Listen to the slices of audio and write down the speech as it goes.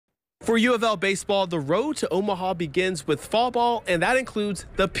For U of L baseball, the road to Omaha begins with fall ball, and that includes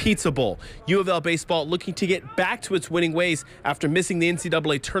the Pizza Bowl. U of L baseball looking to get back to its winning ways after missing the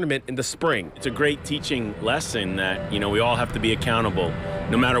NCAA Tournament in the spring. It's a great teaching lesson that, we all have to be accountable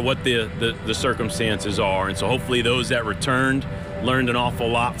no matter what the circumstances are. And so hopefully those that returned learned an awful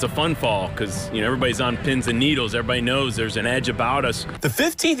lot. It's a fun fall because, everybody's on pins and needles. Everybody knows there's an edge about us. The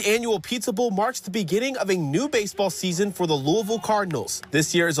 15th annual Pizza Bowl marks the beginning of a new baseball season for the Louisville Cardinals.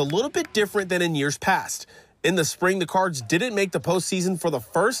 This year is a little bit different than in years past. In the spring, the Cards didn't make the postseason for the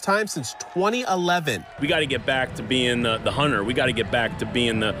first time since 2011. We got to get back to being the hunter. We got to get back to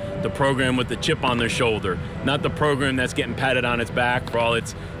being the program with the chip on their shoulder, not the program that's getting patted on its back for all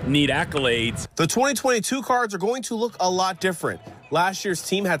its neat accolades. The 2022 Cards are going to look a lot different. Last year's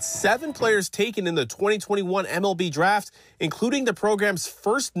team had 7 players taken in the 2021 MLB draft, including the program's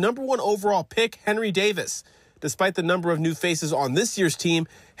first #1 overall pick, Henry Davis. Despite the number of new faces on this year's team,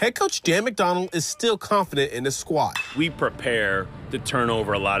 head coach Dan McDonnell is still confident in his squad. We prepare to turn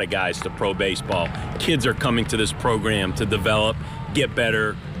over a lot of guys to pro baseball. Kids are coming to this program to develop, get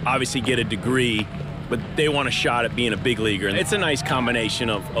better, obviously get a degree, but they want a shot at being a big leaguer. And it's a nice combination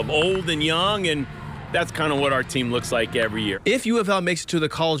of old and young, and that's kind of what our team looks like every year. If U of L makes it to the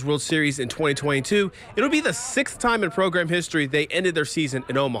College World Series in 2022, it'll be the 6th time in program history they ended their season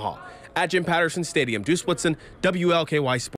in Omaha. At Jim Patterson Stadium, Deuce Woodson, WLKY Sports.